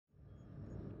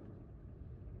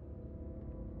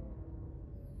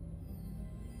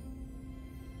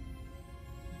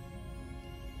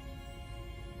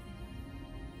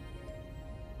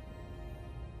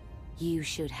You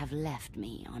should have left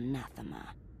me on Nathema.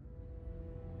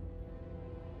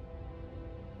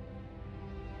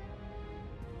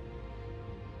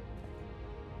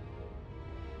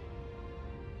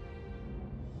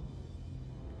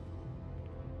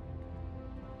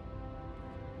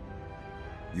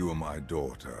 You are my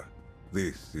daughter.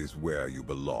 This is where you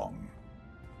belong.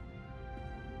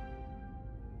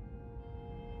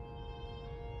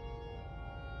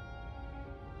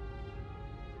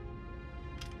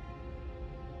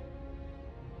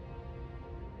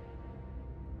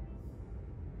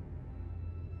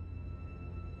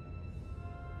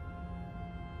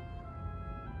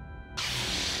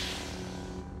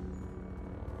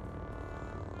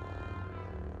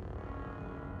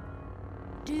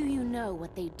 Do you know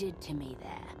what they did to me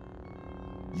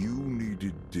there? You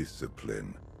needed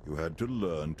discipline. You had to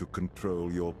learn to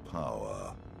control your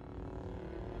power.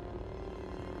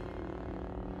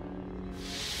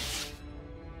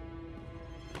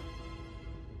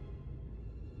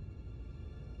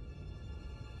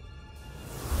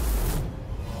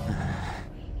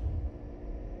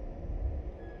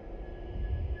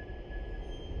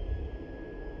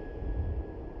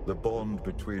 The bond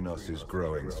between us is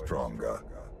growing stronger.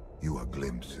 You are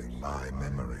glimpsing my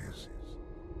memories.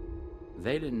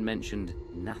 Vaylin mentioned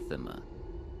Nathema.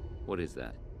 What is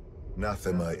that?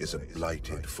 Nathema is a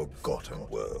blighted, forgotten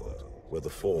world, where the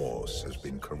Force has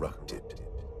been corrupted.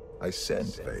 I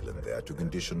sent Vaylin there to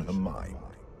condition her mind,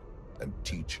 and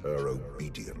teach her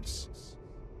obedience.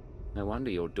 No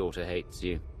wonder your daughter hates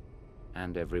you.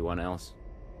 And everyone else.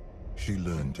 She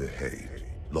learned to hate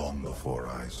long before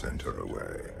I sent her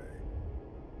away.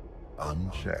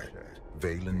 Unchecked,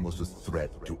 Vaylin was a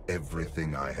threat to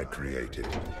everything I had created,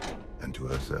 and to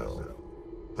herself.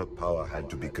 Her power had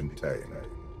to be contained.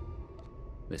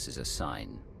 This is a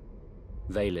sign.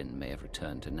 Vaylin may have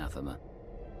returned to Nathema.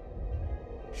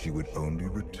 She would only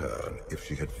return if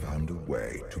she had found a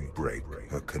way to break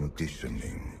her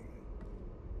conditioning.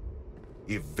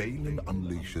 If Vaylin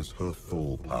unleashes her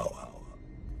full power,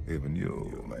 even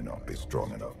you may not be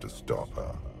strong enough to stop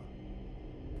her.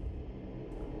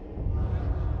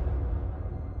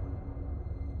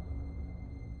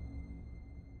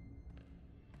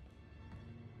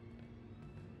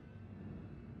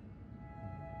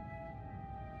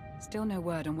 Still no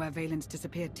word on where Vaylin's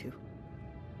disappeared to.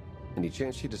 Any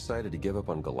chance she decided to give up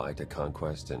on galactic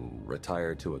conquest and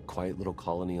retire to a quiet little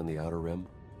colony on the Outer Rim?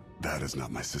 That is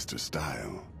not my sister's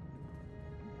style.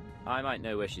 I might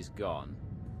know where she's gone.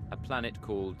 A planet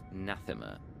called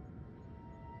Nathema.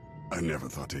 I never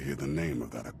thought to hear the name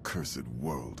of that accursed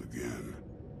world again.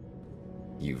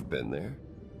 You've been there?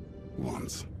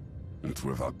 Once. It's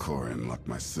where Valkorion locked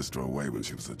my sister away when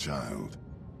she was a child.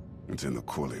 It's in the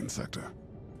Corlean sector.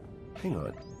 Hang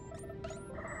on.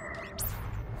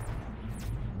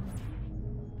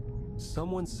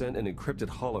 Someone sent an encrypted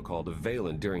holocall to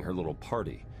Vaylin during her little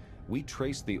party. We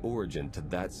traced the origin to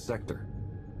that sector.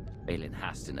 Vaylin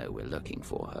has to know we're looking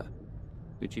for her.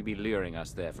 Could she be luring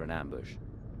us there for an ambush?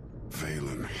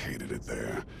 Vaylin hated it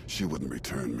there. She wouldn't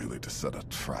return merely to set a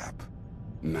trap.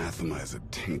 Nathema is a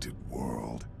tainted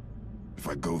world. If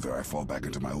I go there, I fall back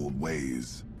into my old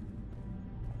ways.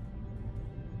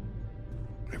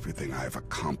 Everything I've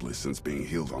accomplished since being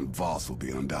healed on Voss will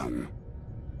be undone.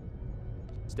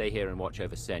 Stay here and watch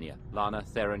over Senya. Lana,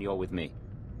 Theron, you're with me.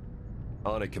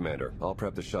 On it, Commander. I'll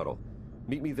prep the shuttle.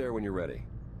 Meet me there when you're ready.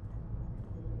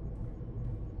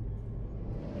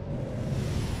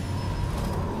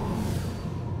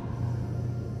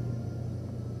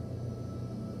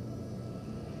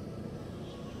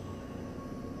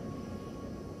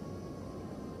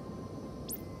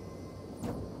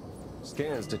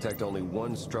 Scans detect only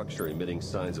one structure emitting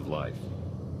signs of life.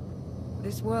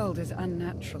 This world is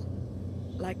unnatural.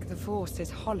 Like the Force is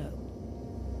hollow.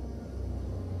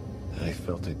 I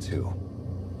felt it too.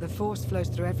 The Force flows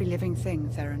through every living thing,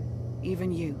 Theron.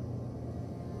 Even you.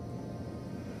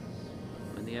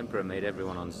 When the Emperor made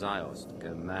everyone on Ziost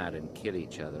go mad and kill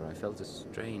each other, I felt a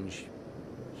strange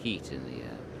heat in the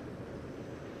air.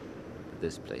 But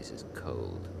this place is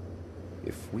cold.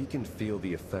 If we can feel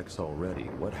the effects already,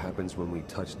 what happens when we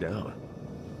touch down?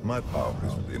 My power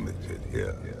is limited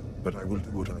here, but I will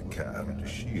do what I can to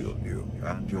shield you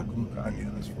and your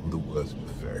companions from the worst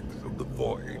effects of the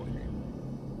Void.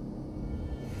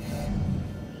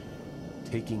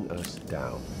 Taking us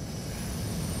down.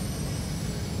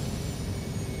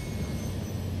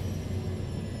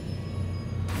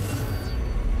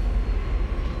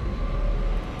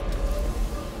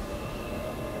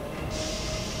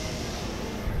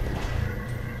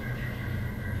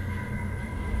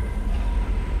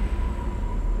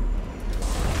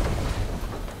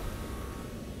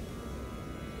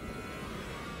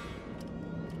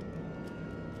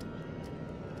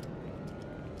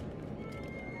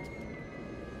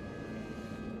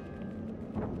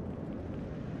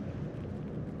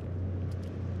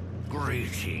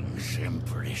 Greetings,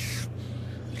 Empress.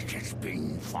 It has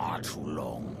been far too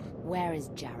long. Where is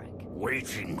Jarek?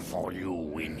 Waiting for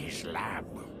you in his lab.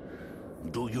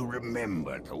 Do you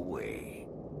remember the way?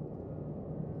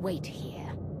 Wait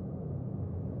here.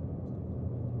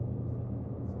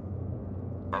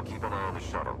 I'll keep an eye on the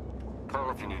shuttle.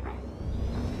 Call if you need me.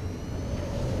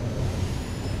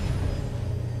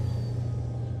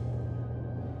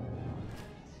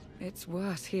 It's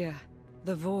worse here.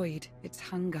 The void, its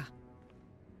hunger.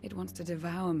 It wants to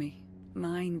devour me,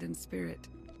 mind and spirit.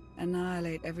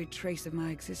 Annihilate every trace of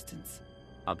my existence.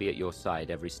 I'll be at your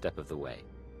side every step of the way.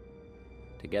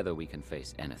 Together we can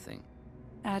face anything.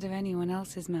 Out of anyone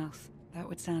else's mouth, that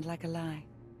would sound like a lie.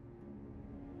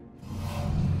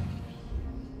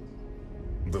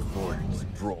 The Void's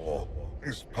draw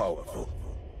is powerful,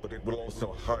 but it will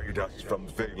also hide us from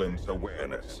Vaylin's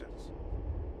awareness.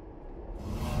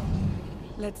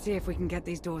 Let's see if we can get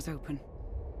these doors open.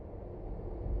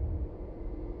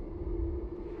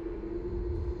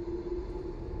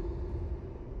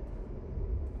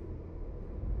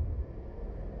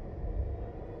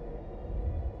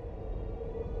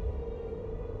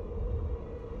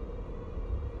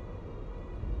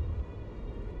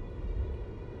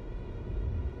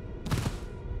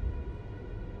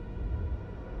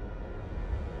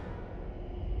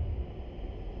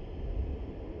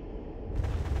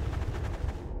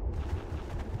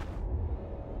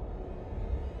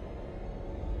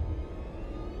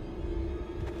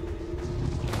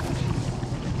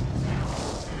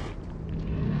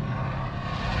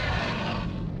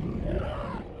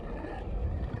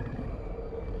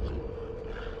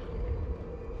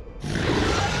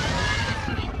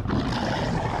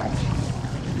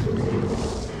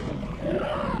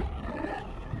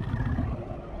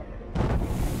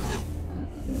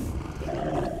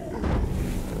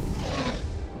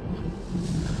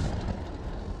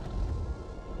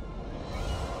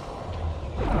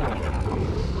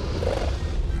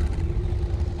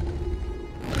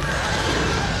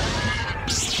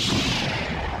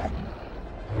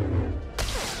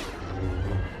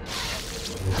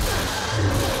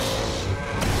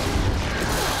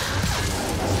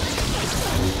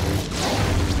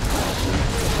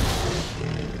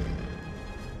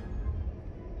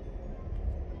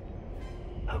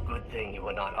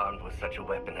 Such a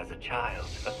weapon as a child.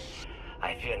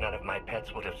 I fear none of my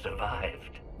pets would have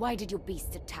survived. Why did your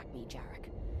beasts attack me,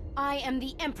 Jarek? I am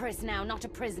the Empress now, not a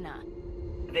prisoner.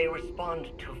 They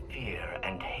respond to fear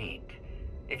and hate.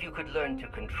 If you could learn to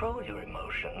control your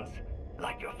emotions,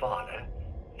 like your father,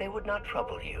 they would not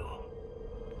trouble you.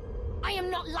 I am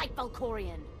not like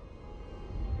Valkorion.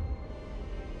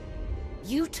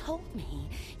 You told me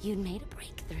you'd made a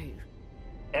breakthrough.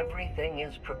 Everything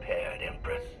is prepared,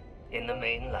 Empress. In the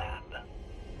main lab.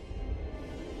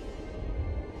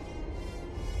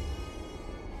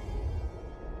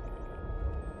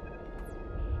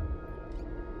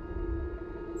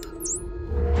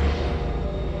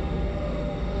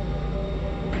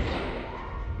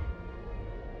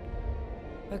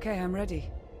 Okay, I'm ready.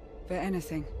 For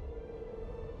anything.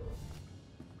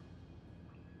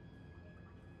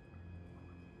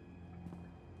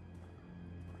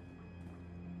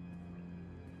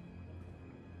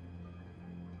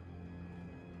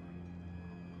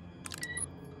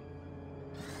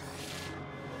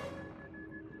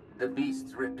 The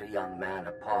beasts ripped a young man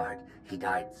apart. He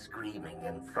died screaming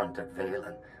in front of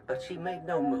Vaylin, but she made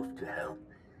no move to help.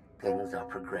 Things are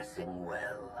progressing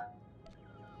well.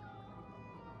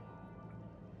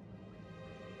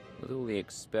 With all the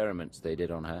experiments they did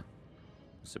on her,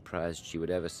 I'm surprised she would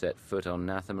ever set foot on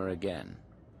Nathema again.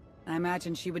 I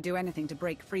imagine she would do anything to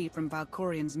break free from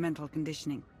Valkorion's mental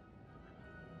conditioning.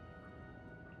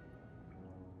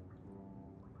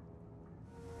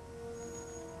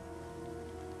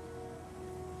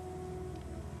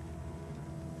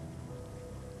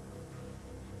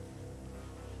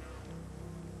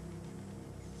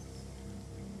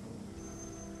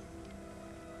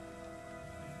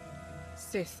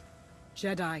 Sith,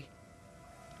 Jedi.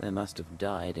 They must have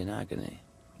died in agony.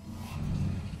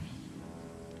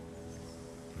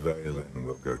 Vaylin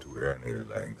will go to any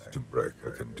length to break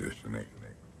her conditioning.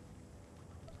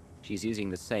 She's using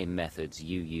the same methods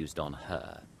you used on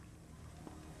her.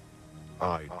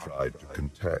 I tried to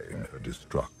contain her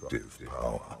destructive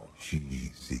power. She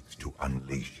seeks to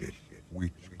unleash it.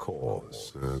 Which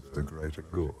cause serves the greater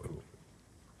good?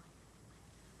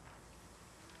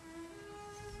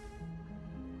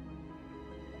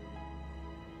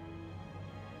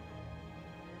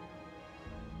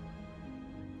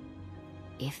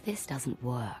 If this doesn't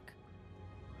work...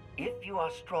 If you are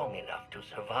strong enough to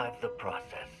survive the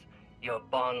process, your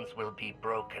bonds will be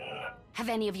broken. Have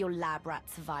any of your lab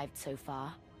rats survived so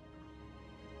far?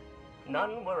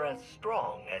 None were as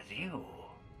strong as you.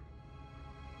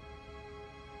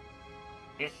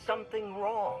 Is something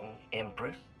wrong,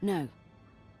 Empress? No.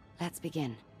 Let's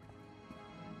begin.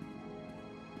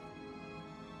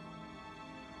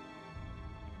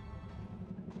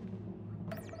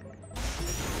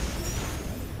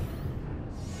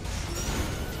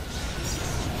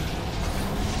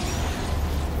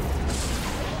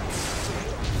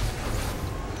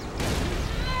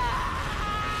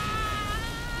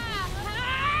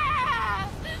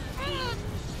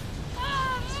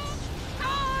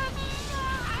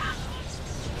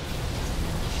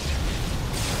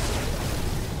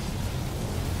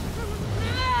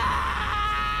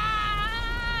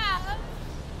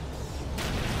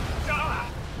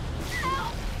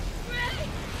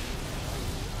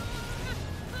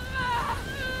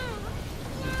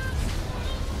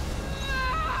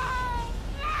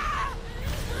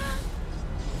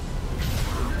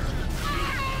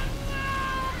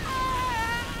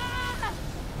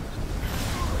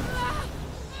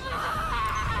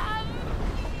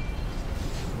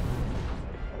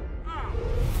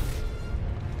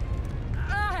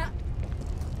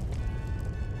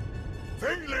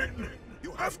 Vaylin!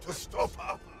 You have to stop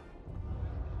her!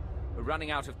 We're running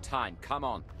out of time. Come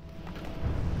on.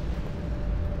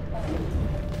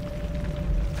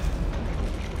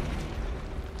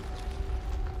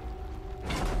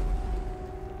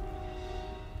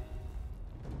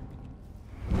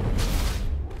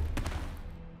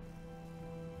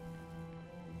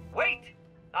 Wait!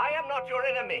 I am not your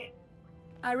enemy!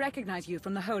 I recognize you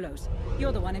from the Holos.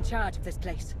 You're the one in charge of this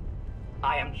place.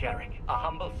 I am Jarek, a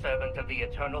humble servant of the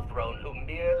Eternal Throne who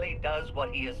merely does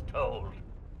what he is told.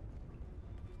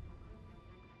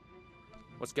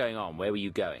 What's going on? Where were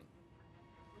you going?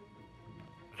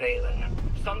 Vaylin,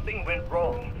 something went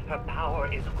wrong. Her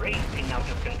power is racing out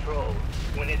of control.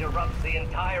 When it erupts, the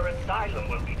entire asylum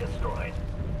will be destroyed.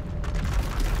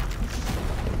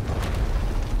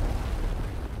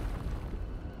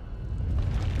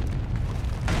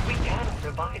 We can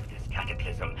survive this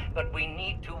cataclysm, but we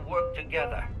need to work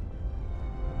together.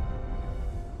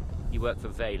 You work for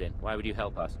Vaylin. Why would you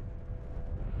help us?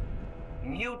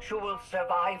 Mutual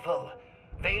survival.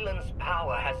 Vaylin's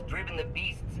power has driven the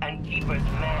beasts and keepers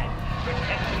mad.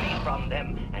 Protect me from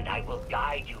them, and I will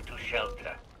guide you to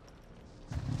shelter.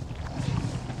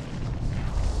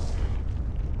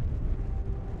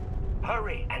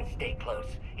 Hurry and stay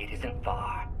close. It isn't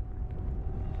far.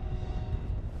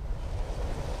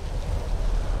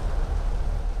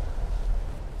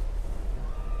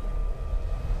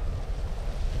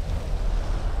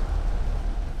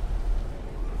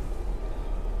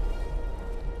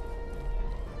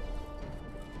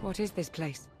 What is this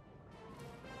place?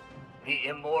 The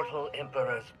Immortal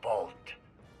Emperor's vault.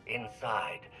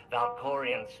 Inside,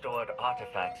 Valkorion stored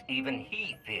artifacts even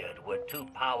he feared were too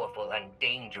powerful and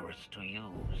dangerous to use.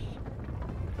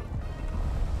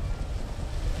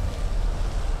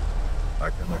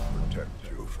 I cannot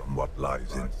protect you from what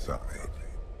lies inside.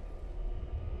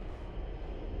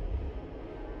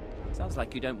 Sounds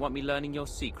like you don't want me learning your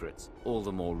secrets. All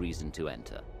the more reason to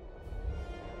enter.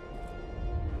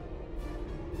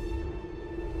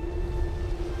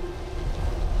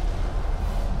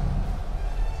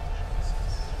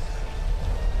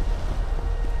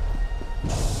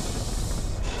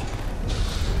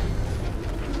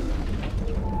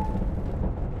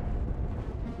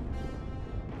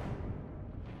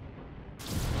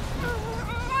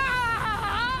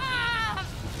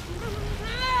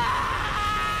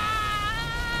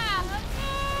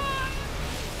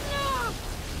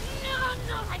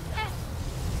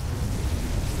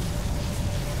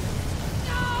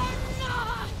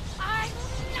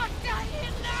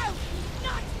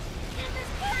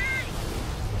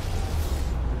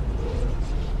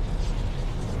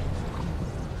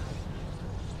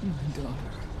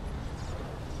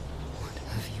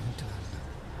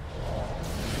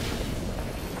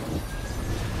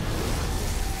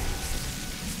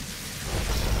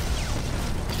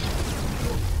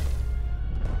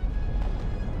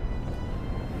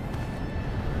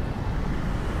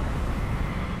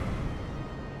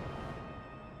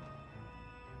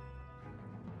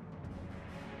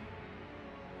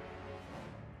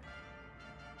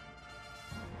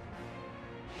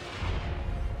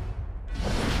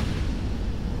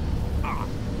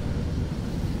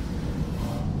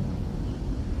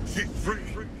 She's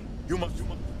free! You must...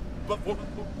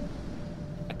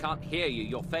 I can't hear you.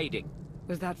 You're fading.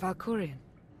 Was that Valkorion?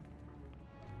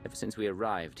 Ever since we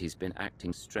arrived, he's been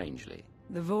acting strangely.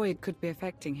 The void could be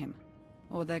affecting him.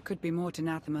 Or there could be more to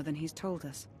Nathema than he's told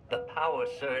us. The power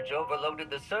surge overloaded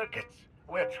the circuits.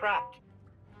 We're trapped.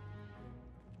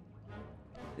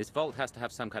 This vault has to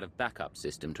have some kind of backup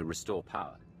system to restore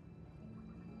power.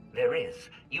 There is.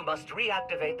 You must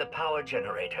reactivate the power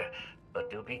generator.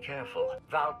 But do be careful.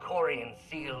 Valkorion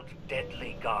sealed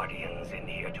deadly guardians in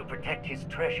here to protect his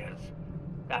treasures.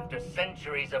 After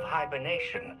centuries of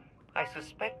hibernation, I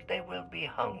suspect they will be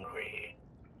hungry.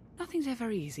 Nothing's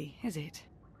ever easy, is it?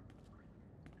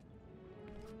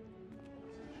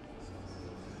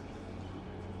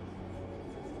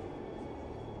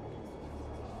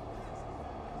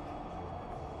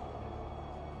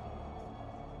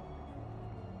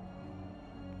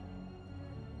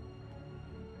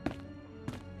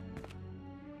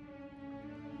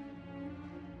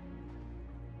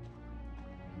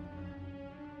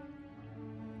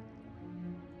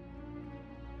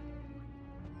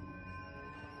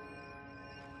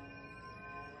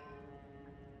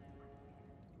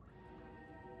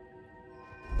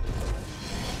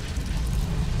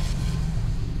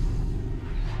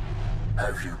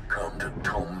 Have you come to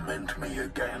torment me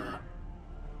again?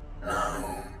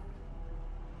 No.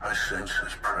 I sense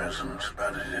his presence,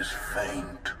 but it is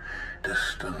faint,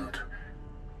 distant.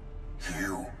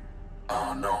 You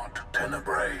are not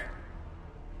Tenebrae.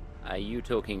 Are you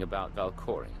talking about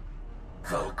Valkorion?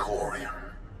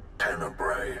 Valkorion,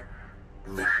 Tenebrae,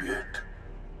 Vitiate,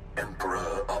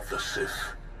 Emperor of the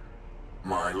Sith.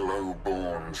 My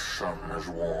low-born son has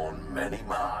worn many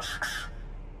masks.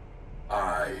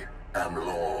 I am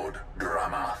Lord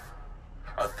Dramath.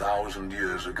 1,000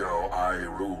 years ago, I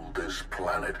ruled this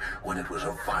planet when it was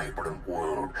a vibrant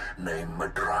world named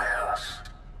Madrias.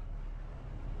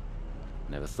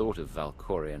 Never thought of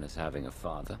Valkorion as having a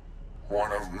father.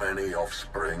 One of many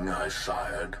offspring I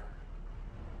sired.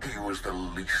 He was the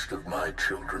least of my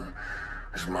children,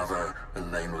 his mother a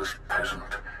nameless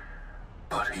peasant.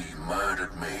 But he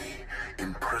murdered me,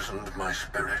 imprisoned my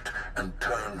spirit, and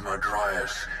turned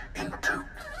Madrias into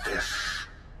this.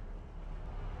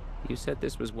 You said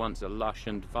this was once a lush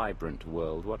and vibrant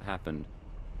world. What happened?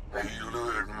 He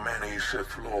lured many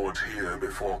Sith Lords here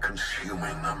before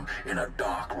consuming them in a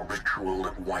dark ritual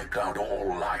that wiped out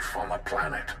all life on the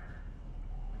planet.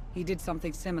 He did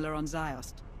something similar on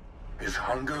Ziost. His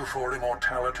hunger for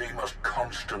immortality must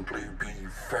constantly be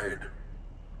fed.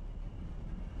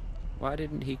 Why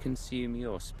didn't he consume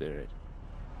your spirit?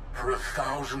 For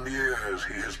 1,000 years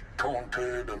he has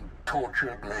taunted and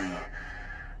tortured me.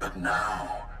 But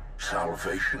now,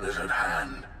 salvation is at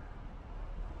hand.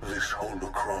 This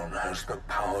holocron has the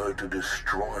power to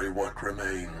destroy what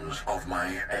remains of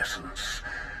my essence.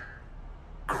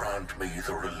 Grant me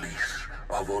the release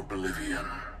of oblivion.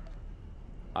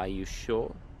 Are you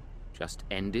sure? Just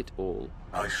end it all?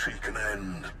 I seek an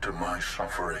end to my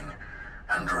suffering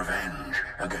and revenge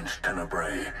against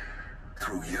Tenebrae.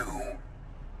 Through you,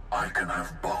 I can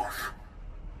have both.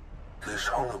 This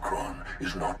holocron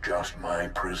is not just my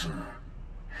prison.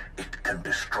 It can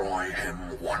destroy him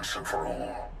once and for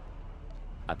all.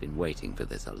 I've been waiting for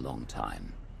this a long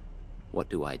time. What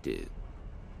do I do?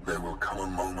 There will come a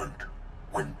moment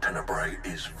when Tenebrae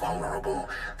is vulnerable.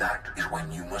 That is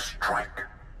when you must strike.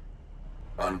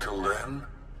 Until then,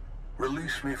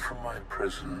 release me from my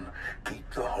prison, keep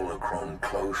the holocron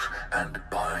close, and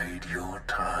bide your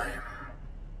time.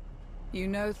 You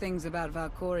know things about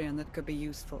Valkorion that could be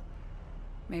useful.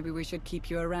 Maybe we should keep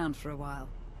you around for a while.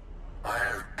 I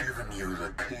have given you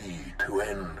the key to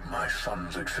end my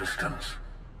son's existence.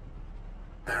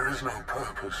 There is no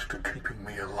purpose to keeping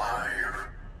me alive.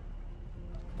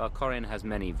 Valkorion has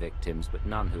many victims, but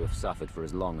none who have suffered for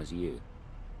as long as you.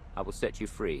 I will set you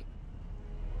free.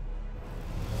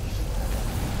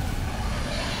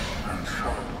 And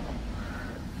so,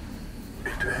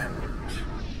 it ends.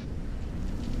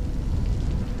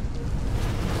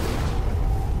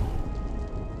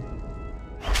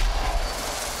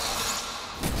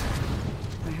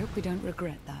 I hope we don't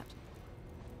regret that.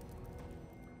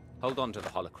 Hold on to the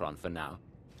holocron for now.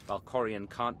 Valkorion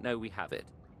can't know we have it.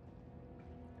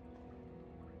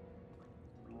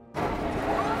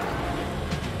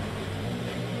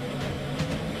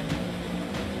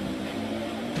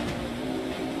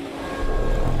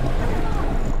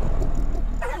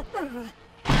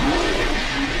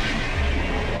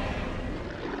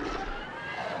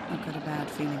 I've got a bad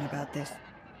feeling about this.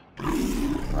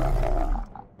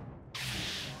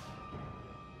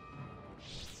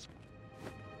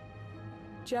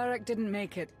 Jarek didn't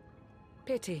make it.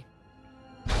 Pity.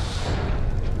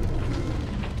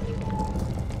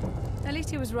 At least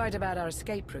he was right about our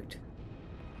escape route.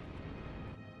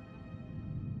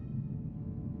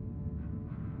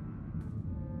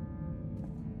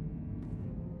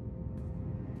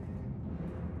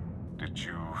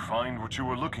 find what you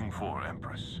were looking for,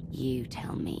 Empress? You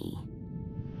tell me.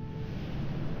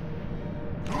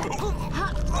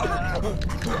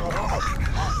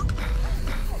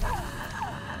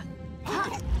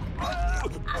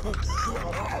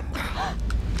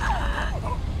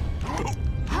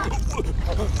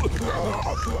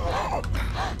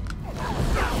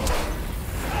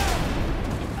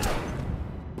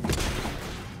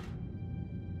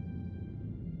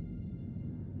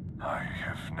 I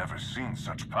have never seen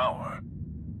such power.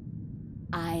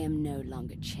 I am no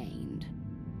longer chained.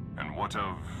 And what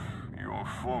of your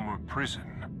former prison?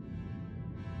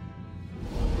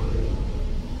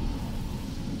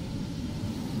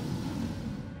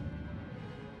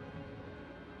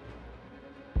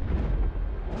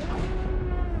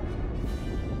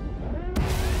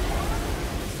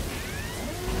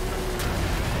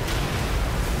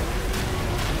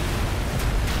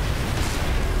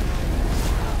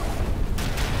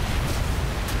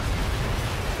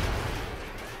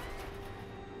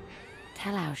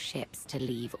 Tell our ships to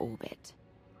leave orbit.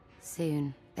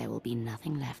 Soon, there will be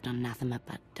nothing left on Nathema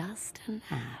but dust and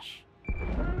ash.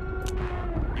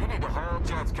 You need to haul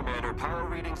jets, Commander. Power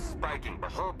readings spiking. The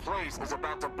whole place is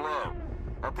about to blow.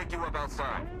 I'll pick you up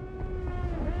outside.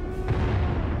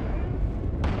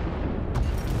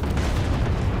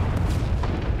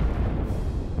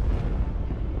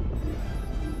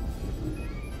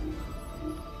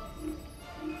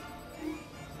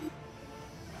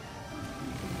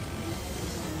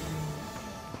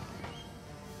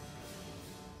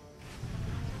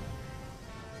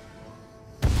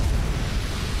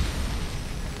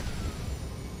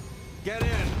 Get in!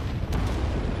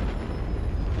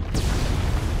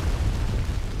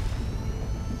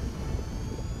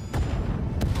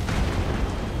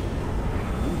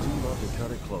 You do love to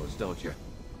cut it close, don't you?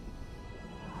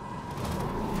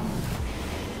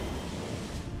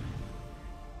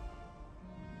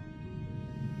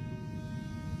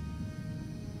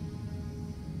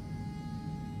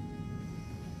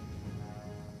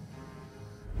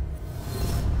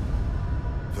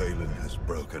 Vaylin has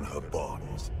broken her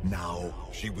bonds. Now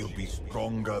she will be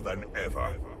stronger than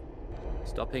ever.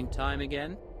 Stopping time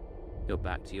again? You're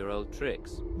back to your old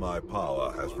tricks. My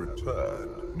power has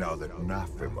returned now that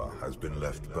Nathema has been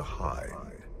left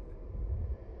behind.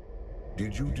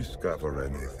 Did you discover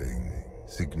anything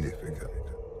significant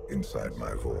inside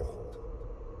my vault?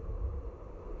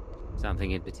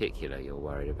 Something in particular you're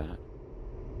worried about?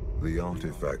 The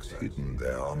artifacts hidden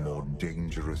there are more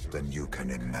dangerous than you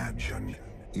can imagine.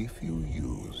 If you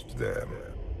used them,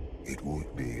 it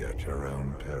would be at your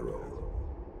own peril.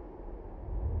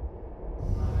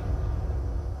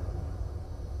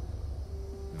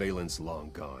 Vaylin's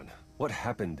long gone. What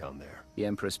happened down there? The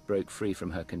Empress broke free from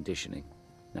her conditioning.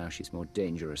 Now she's more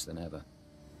dangerous than ever.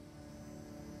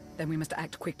 Then we must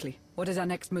act quickly. What is our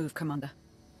next move, Commander?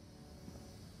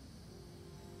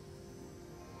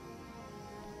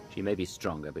 She may be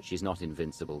stronger, but she's not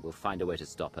invincible. We'll find a way to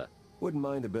stop her. Wouldn't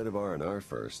mind a bit of R&R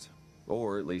first.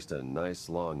 Or at least a nice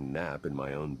long nap in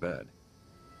my own bed.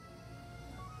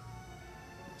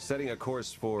 Setting a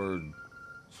course for...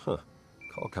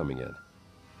 Call coming in.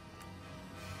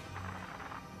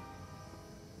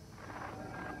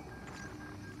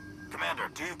 Commander,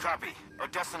 do you copy? Our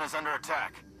Destin is under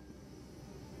attack.